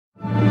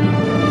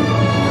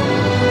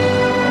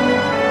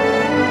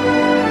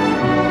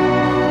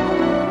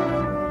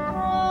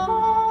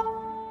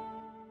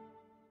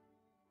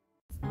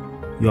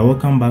You are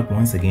welcome back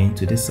once again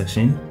to this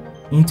session.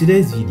 In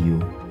today's video,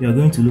 we are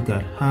going to look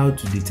at how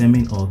to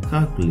determine or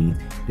calculate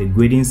the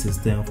grading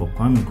system for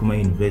Kwame Nkrumah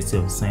University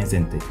of Science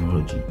and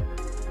Technology,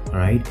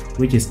 alright,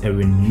 which is a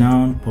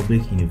renowned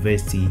public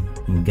university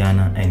in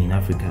Ghana and in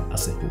Africa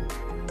as a whole.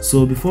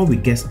 So before we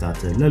get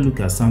started, let's look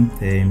at some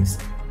terms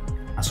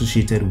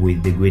associated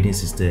with the grading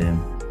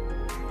system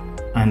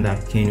under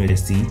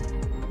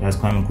KNUST, that's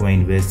Kwame Nkrumah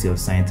University of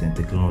Science and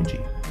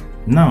Technology.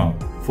 Now,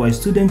 for a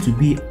student to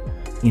be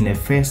in a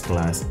first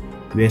class,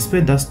 we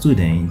expect that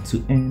student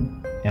to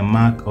earn a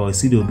mark or a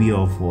CWA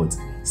of what?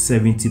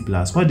 70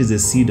 plus. What is a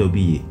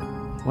CWA?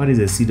 What is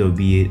a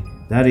CWA?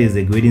 That is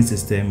the grading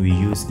system we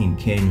use in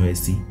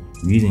KNUST,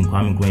 we use in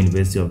Kwame Nkrumah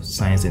University of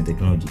Science and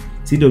Technology.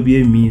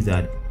 CWA means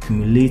that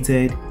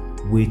cumulated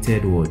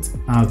weighted what?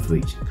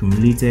 Average.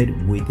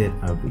 Cumulated weighted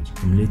average.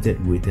 Cumulated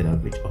weighted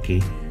average.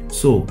 Okay.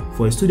 So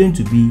for a student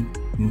to be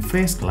in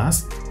first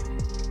class,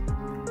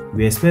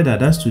 we expect that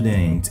that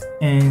student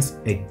earns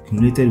a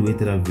cumulated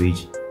weighted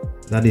average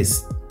that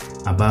is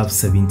above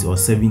 70 or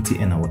 70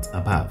 and what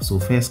above. So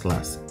first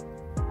class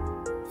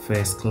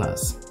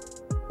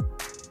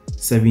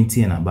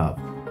 70 and above.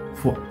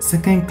 For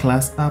second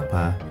class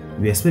upper,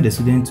 we expect the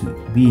student to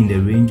be in the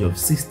range of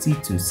 60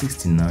 to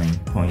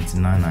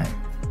 69.99.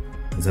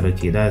 Is that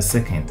okay? That is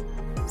second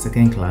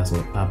class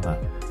or upper.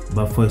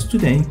 But for a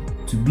student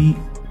to be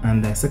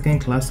under second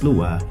class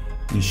lower,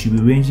 it should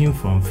be ranging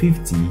from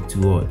 50 to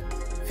what?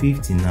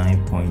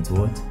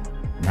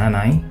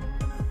 59.99.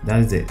 That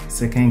is the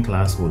second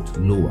class what?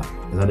 Lower.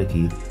 Is that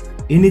okay?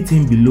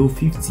 Anything below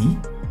 50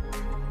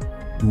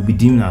 will be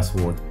deemed as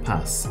what?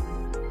 Pass,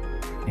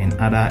 and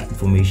other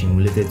information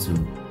related to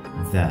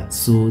that.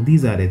 So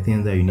these are the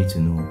things that you need to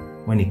know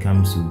when it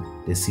comes to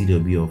the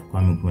CWA of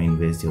Kwame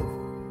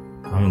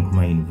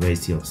Nkrumah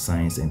University of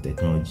Science and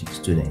Technology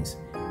students,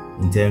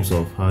 in terms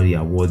of how they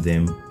award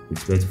them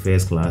with respect to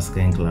first class,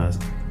 second class,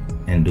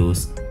 and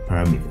those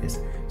parameters.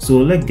 So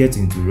let's get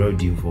into real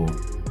deal for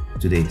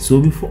today.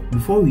 So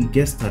before we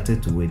get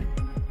started to it,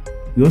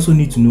 we also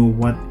need to know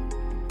what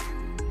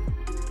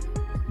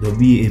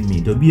WA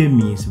means. WA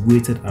means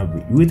weighted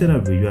average. Weighted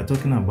average, we are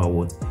talking about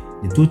what?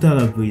 The total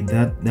average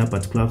that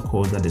particular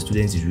course that the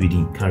student is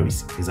reading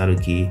carries. Is that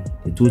okay?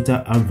 The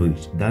total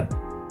average that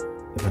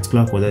a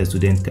particular course that the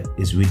student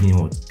is reading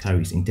what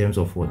carries in terms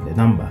of what? The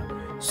number.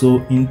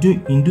 So in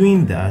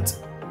doing that,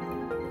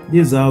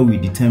 this is how we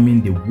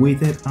determine the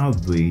weighted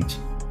average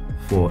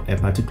for a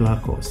particular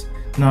course.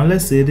 Now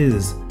let's say this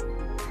is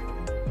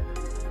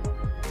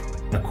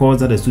a course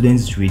that the student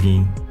is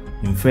reading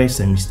in first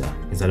semester.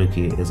 Is that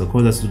okay? It's a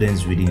course that student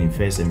is reading in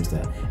first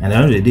semester, and at the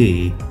end of the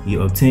day,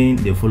 you obtain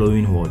the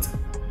following what?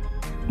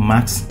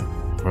 Marks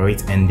for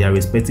it and their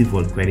respective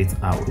what? Credit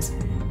hours.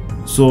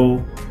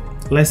 So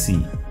let's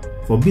see.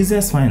 For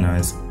business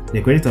finance,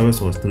 the credit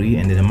hours was 3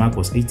 and then the mark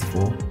was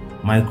 84.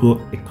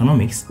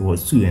 Microeconomics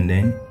was 2 and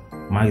then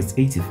mark is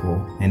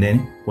 84, and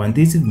then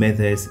quantitative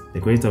methods, the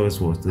credit hours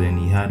was 2 and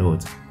he had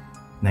what?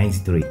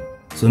 93.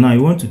 So now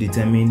you want to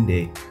determine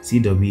the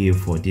CWA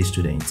for this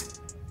student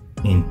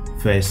in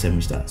first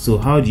semester. So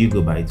how do you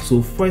go by it?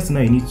 So first thing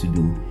that you need to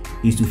do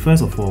is to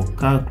first of all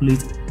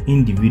calculate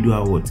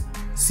individual what?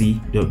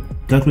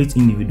 Calculate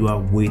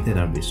individual weighted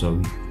average.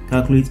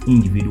 Calculate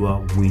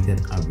individual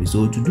weighted average.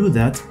 So to do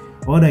that,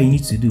 all that you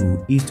need to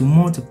do is to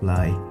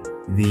multiply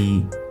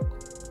the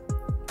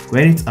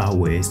credit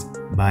hours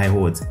by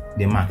what?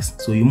 The marks.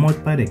 So you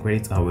multiply the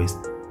credit hours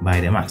by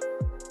the marks.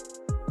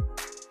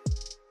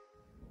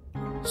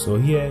 So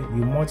here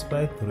you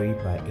multiply 3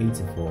 by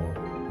 84,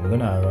 you're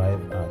gonna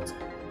arrive at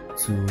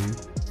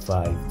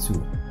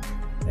 252.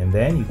 And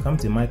then you come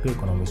to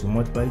microeconomics, you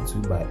multiply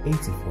 2 by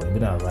 84, you're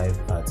gonna arrive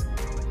at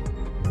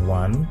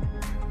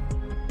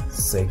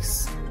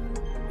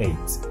 168.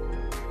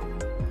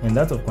 And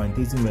that of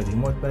quantitative method, you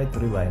multiply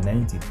 3 by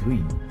 93,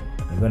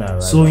 you're gonna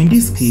arrive. So in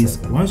this case,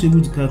 once you're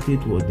able to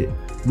calculate what the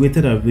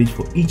weighted average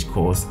for each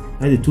course,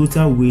 that's the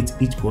total weight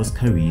each course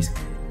carries,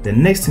 the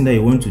next thing that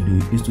you want to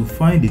do is to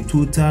find the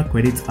total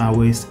credit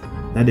hours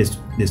that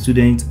the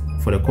student,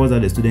 for the course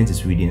that the student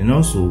is reading, and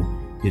also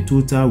the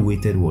total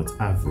weighted what?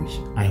 Average.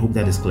 I hope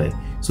that is clear.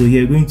 So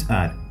here you're going to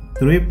add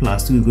 3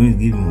 plus 2 is going to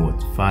give me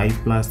what?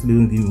 5 plus 3 is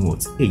going to give me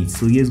what? 8.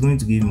 So here is going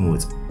to give me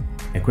what?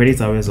 A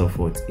credit hours of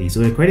what? 8.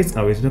 So a credit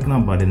hours is talking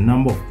about the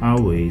number of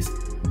hours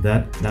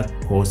that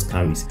course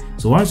carries.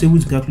 So once you're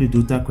able to calculate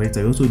total credit,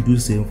 I also do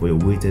the same for your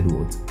weighted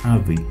what?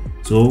 Average.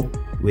 So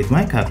with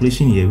my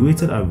calculation here,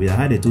 weighted average, I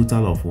had a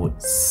total of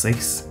what?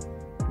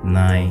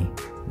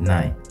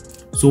 699.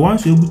 So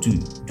once you're able to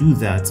do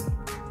that,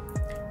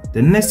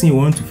 the next thing you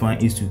want to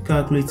find is to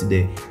calculate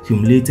the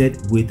cumulated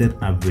weighted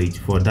average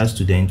for that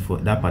student for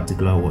that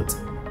particular what?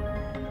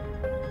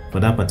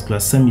 For that particular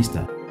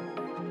semester.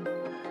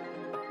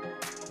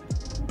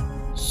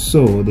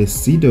 So the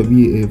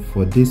CWA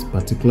for this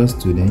particular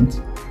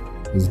student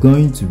is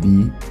going to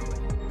be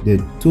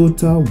the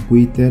total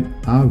weighted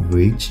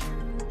average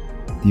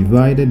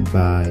divided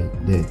by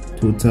the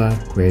total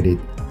credit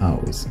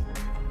hours.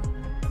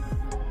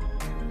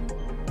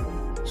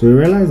 So you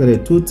realize that the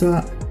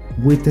total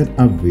weighted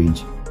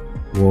average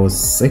was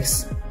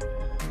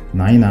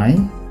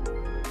 699.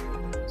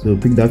 So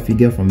pick that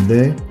figure from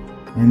there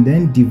and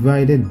then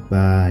divided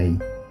by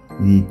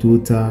the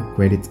total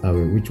credit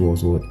hour, which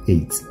was what,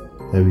 8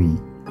 that we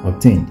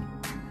obtained.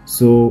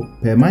 So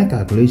per my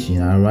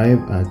calculation, I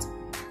arrived at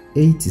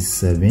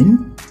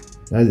 87.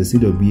 That's the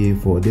CWA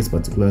for this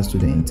particular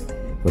student.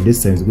 For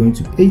this time, it's going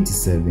to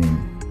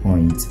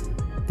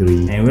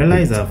 87.3. And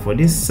realize that for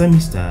this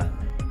semester,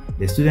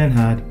 the student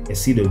had a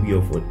CWA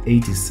of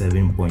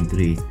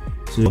 87.3.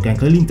 So you can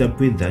clearly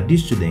interpret that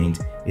this student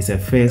is a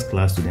first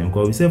class student,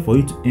 because we said for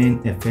you to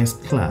earn a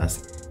first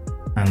class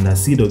under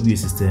CWA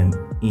system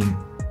in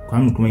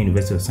Kwame Nkrumah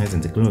University of Science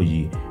and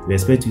Technology, we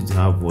expect you to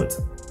have what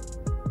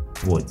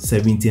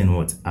 70 and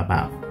what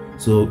above.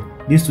 So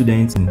this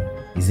student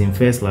is in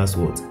first class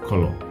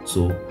color.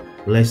 So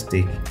let's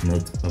take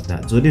note of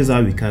that. So this is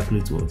how we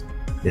calculate what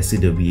the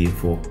CWA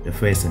for the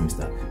first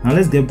semester. Now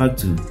let's get back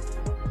to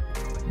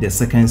the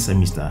second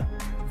semester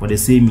for the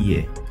same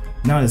year.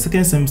 Now the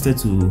second semester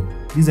too,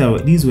 these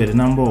were the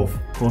number of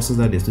courses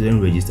that the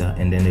student registered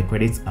and then the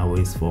credit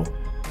hours for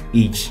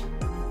each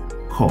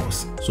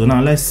course. So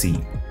now let's see.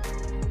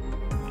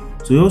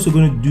 So we're also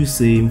going to do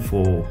same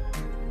for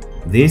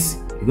this.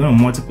 We're going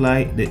to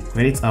multiply the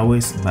credit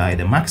hours by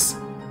the max.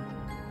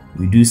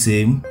 We do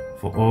same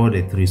for all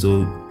the three.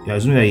 So you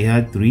assume that you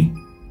had 3.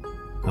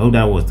 I hope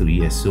that was 3,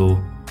 yes. So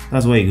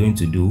that's what you're going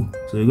to do.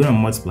 So you're going to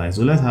multiply.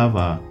 So let's have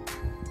a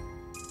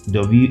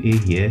WA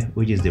here,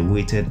 which is the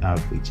weighted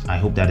average. I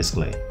hope that is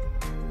clear.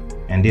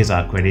 And these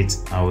are credit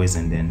hours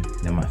and then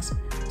the max.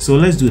 So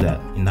let's do that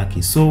in that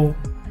case. So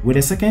with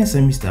the second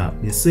semester,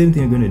 the same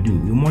thing you're going to do.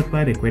 You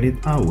multiply the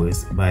credit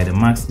hours by the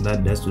max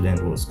that the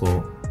student will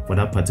score for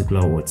that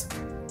particular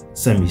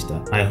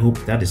semester. I hope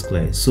that is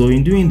clear. So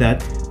in doing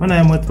that, when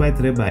I multiply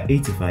 3 by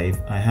 85,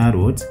 I had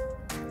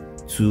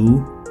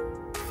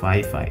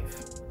 255.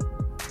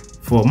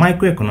 For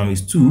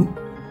microeconomics 2,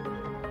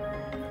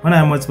 when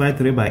I multiply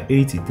 3 by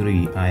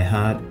 83, I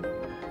had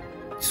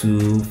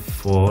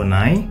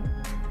 249.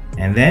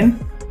 And then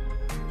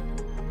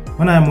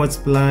when I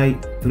multiply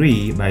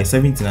 3 by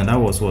 17, and that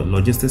was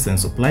logistics and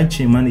supply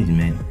chain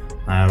management,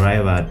 I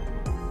arrive at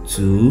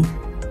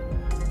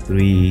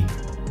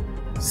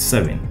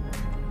 237.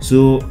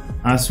 So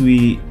as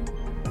we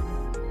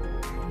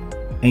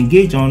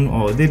engage on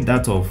or did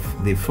that of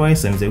the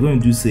first semester, we're going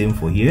to do same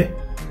for here.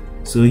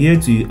 So here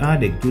to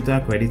add the total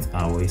credit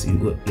hours,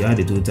 you add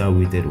the total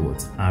weighted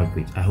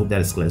average. I hope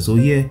that is clear. So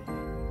here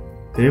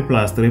 3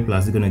 plus 3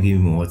 plus is going to give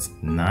me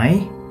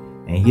 9,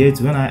 and here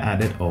to when I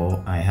added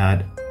all, I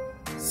had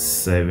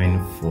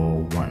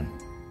 741.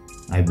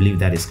 I believe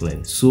that is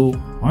clear. So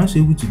once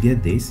you're able to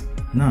get this,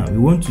 now we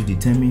want to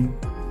determine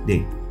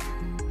the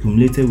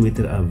cumulative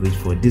weighted average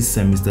for this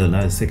semester,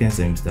 now the second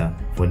semester,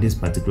 for this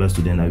particular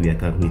student that we are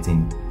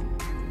calculating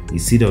the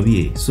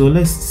CWA. So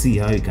let's see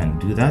how you can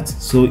do that.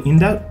 So in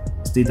that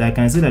state, I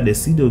can say that the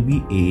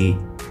CWA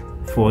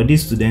for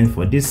this student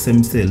for this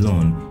semester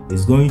alone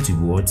is going to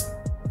be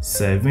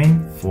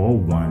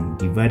 741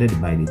 divided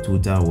by the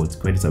total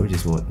credit, which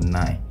is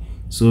 9.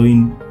 So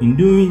in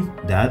doing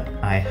that,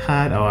 I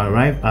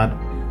arrived at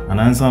an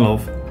answer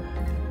of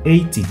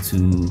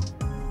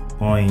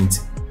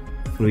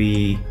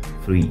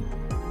 82.33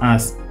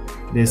 as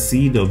the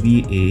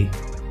CWA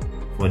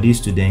for this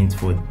student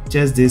for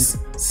just this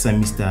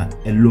semester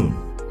alone.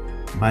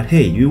 But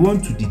hey, you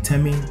want to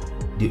determine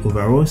the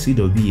overall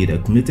CWA, the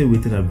cumulative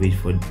weighted average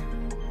for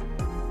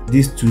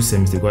these 2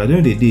 semesters, because at the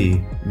end of the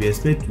day,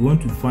 we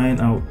want to find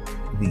out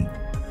the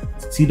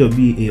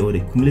CWA or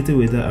the cumulative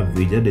weighted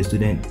average that the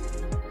student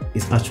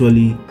is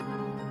actually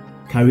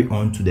carry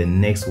on to the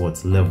next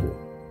level,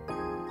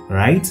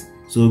 right?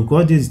 So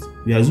because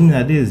we are assuming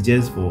that this is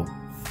just for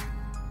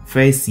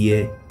first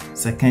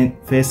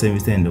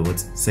semester and the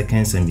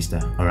second semester.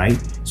 All right,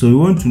 so we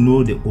want to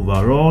know the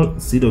overall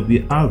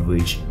CWA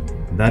average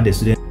that the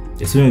student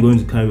is going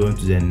to carry on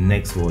to the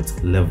next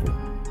level.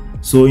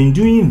 So in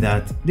doing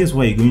that, this is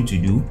what you're going to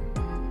do.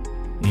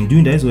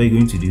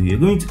 You're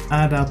going to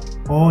add up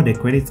all the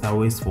credit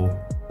hours for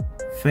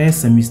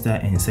first semester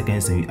and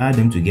second semester. You add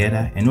them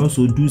together and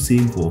also do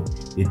same for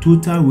the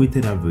total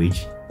weighted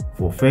average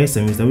for first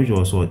semester, which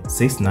was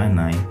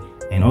 699,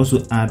 and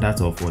also add that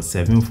of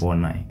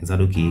 749. Is that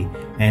okay?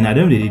 And at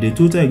the end of the day, the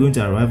total you're going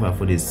to arrive at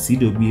for the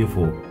CWA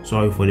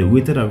for the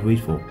weighted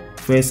average for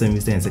first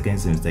semester and second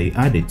semester, you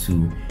add the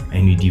 2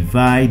 and you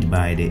divide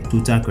by the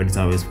total credit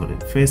hours for the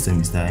first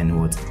semester and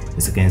the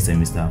second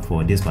semester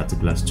for this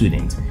particular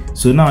student.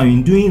 So now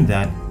in doing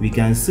that, we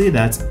can say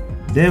that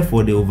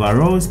therefore the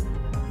overall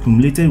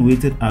cumulative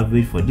weighted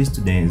average for this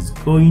student is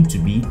going to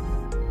be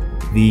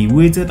the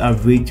weighted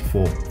average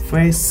for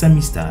first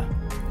semester,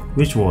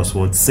 which was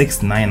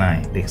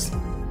 699. This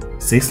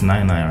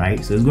 699,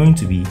 right? So it's going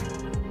to be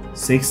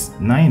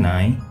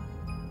 699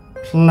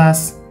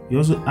 plus you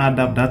also add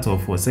up that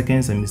of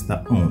second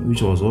semester on,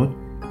 which was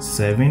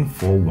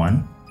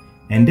 741,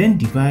 and then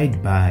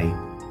divide by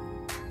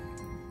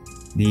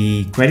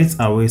the credit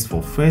hours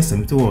for first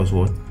semester was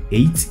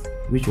 8,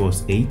 which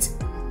was 8,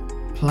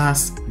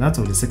 plus that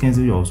of the second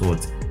semester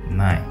was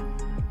 9.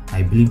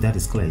 I believe that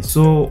is clear.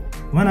 So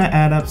when I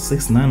add up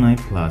 699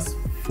 plus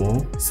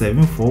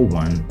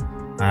 4741,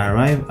 I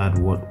arrive at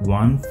what?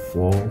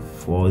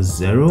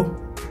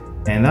 1440.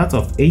 And out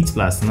of 8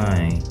 plus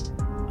 9,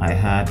 I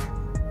had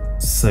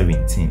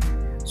 17.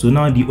 So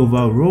now the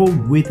overall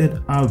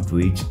weighted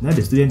average that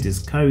the student is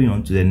carrying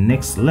on to the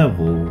next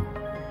level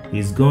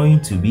is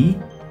going to be,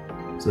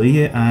 so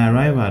here I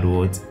arrive at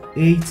what?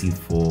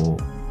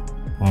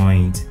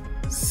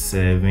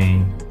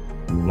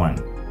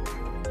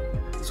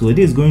 84.71. So it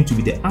is going to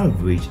be the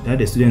average that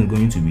the student is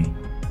going to be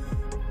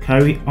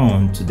carry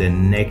on to the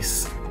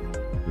next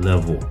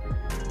level,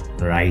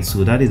 right?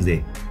 So that is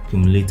the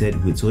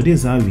cumulated weight. So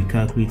this is how we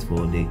calculate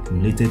for the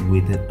cumulated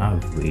weighted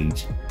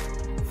average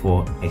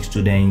for a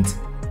student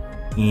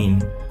in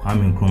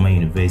Kwame Nkrumah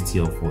University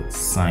of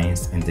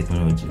Science and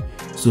Technology.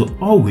 So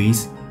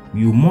always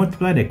you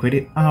multiply the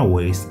credit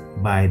hours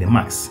by the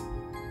marks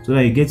so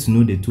that you get to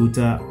know the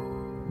total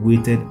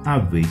weighted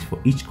average for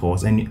each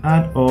course, and you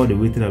add all the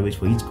weighted average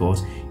for each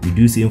course. You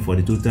do same for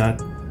the total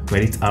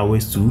credit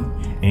hours too,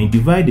 and you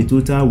divide the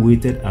total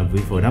weighted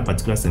average for that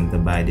particular semester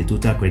by the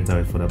total credit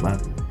hours for that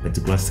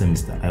particular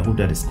semester. I hope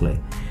that is clear.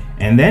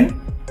 And then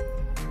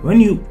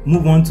when you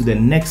move on to the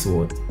next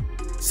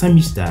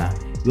semester,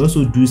 you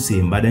also do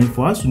same, but then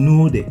for us to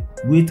know the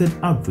weighted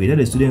average that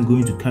the student is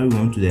going to carry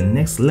on to the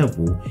next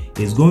level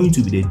is going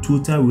to be the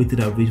total weighted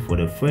average for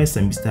the first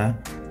semester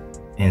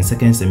and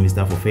second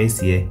semester for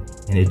first year,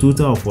 and the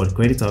total of what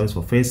credit hours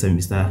for first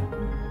semester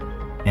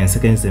and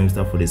second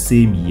semester for the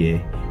same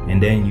year.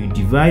 And then you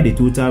divide the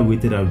total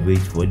weighted average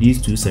for these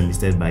two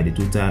semesters by the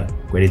total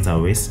credit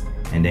hours,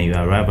 and then you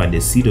arrive at the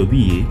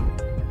CWA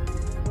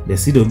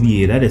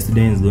that the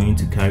student is going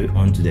to carry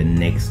on to the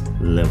next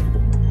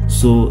level.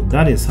 So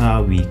that is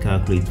how we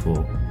calculate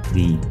for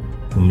the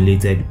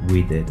cumulated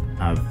weighted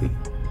average.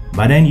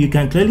 But then you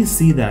can clearly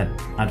see that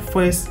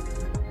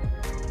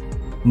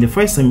in the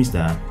first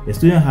semester, the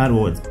student had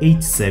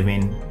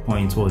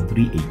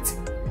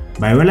 87.38.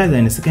 But I realized that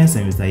in the second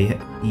semester,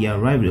 he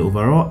arrived at the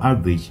overall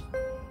average.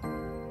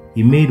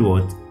 He made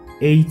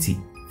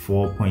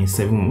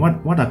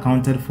 84.7. What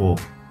accounted for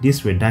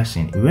this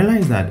reduction? You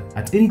realize that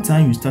at any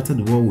time you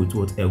started the world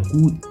with a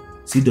good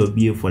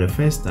CWA for the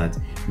first start,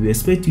 we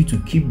expect you to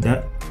keep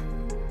that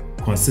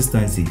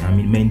consistency. I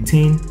mean,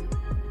 maintain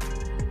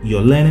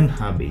your learning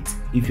habit.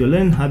 If your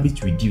learning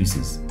habit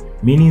reduces,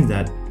 meaning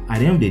that at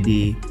the end of the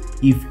day,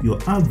 if your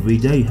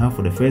average that you have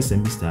for the first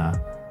semester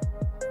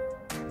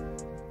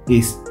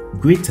is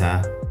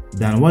greater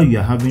than what you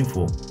are having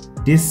for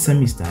this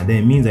semester, then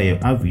it means that your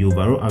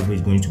overall average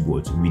is going to go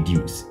to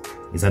reduce.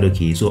 Is that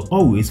okay? So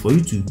always, for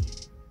you to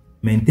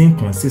maintain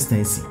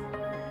consistency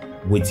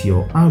with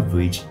your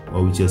average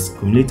or with your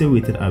cumulative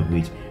weighted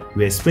average,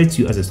 we expect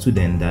you as a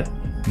student that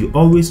you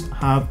always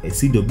have a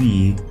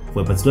CWA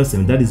for a particular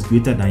semester that is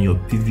greater than your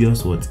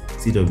previous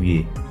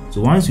CWA.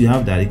 So once you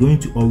have that, you're going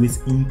to always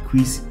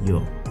increase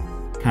your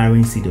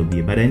current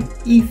CWA. But then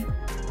if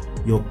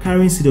your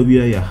current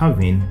CWA you're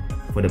having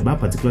for that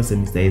particular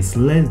semester is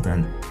less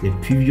than the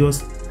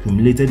previous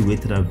cumulated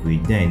weighted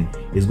average, then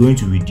it's going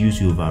to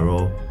reduce your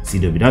overall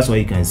CWA. That's why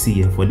you can see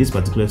here for this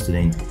particular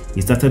student,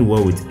 he started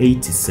well with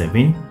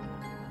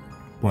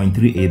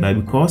 87.38, but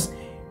because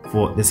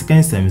for the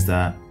second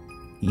semester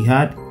he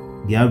had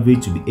the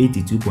average to be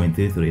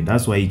 82.33,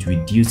 that's why it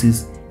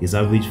reduces his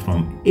average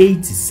from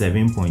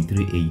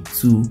 87.38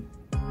 to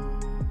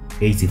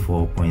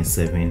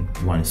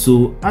 84.71.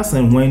 So as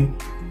and when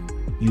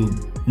you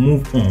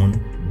move on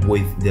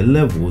with the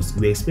levels,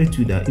 we expect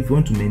you that if you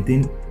want to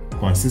maintain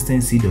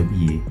consistent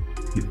CWA,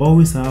 you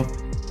always have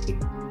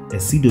a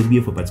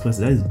CWA for particular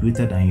that is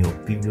greater than your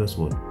previous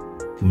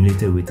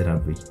cumulative weighted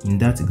average. In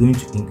that, it's going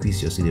to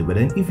increase your CWA. But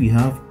then if you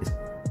have a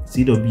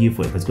CWA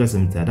for a particular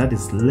semester that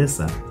is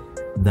lesser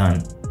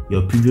than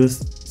your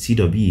previous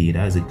CWA,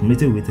 that is a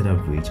cumulative weighted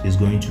average, is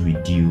going to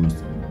reduce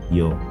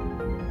your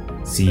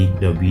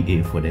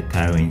CWA for the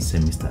current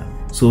semester.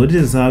 So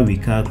this is how we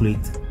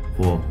calculate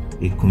for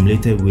a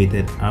cumulative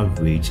weighted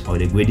average or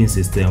the grading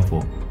system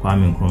for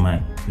Kwame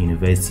Nkrumah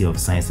University of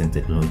Science and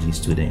Technology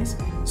students.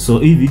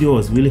 So if video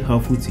was really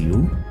helpful to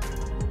you,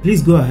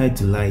 please go ahead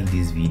to like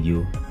this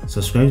video,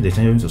 subscribe to the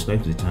channel,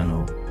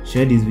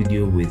 share this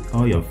video with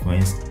all your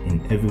friends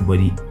and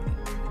everybody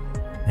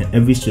and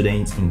every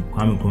student in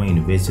Kwame Nkrumah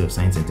University of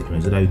Science and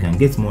Technology, so that you can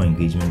get more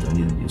engagement on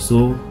this video.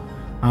 So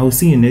I will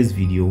see you in the next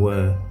video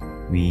where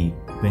we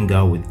bring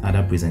out with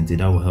other presenters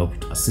that will help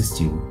to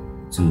assist you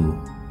to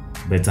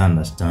better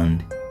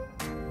understand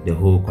the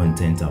whole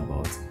content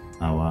about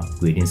our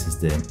grading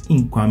system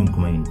in Kwame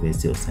Nkrumah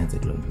University of Science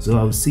and Technology. So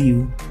I will see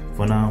you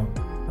for now.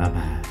 Bye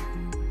bye.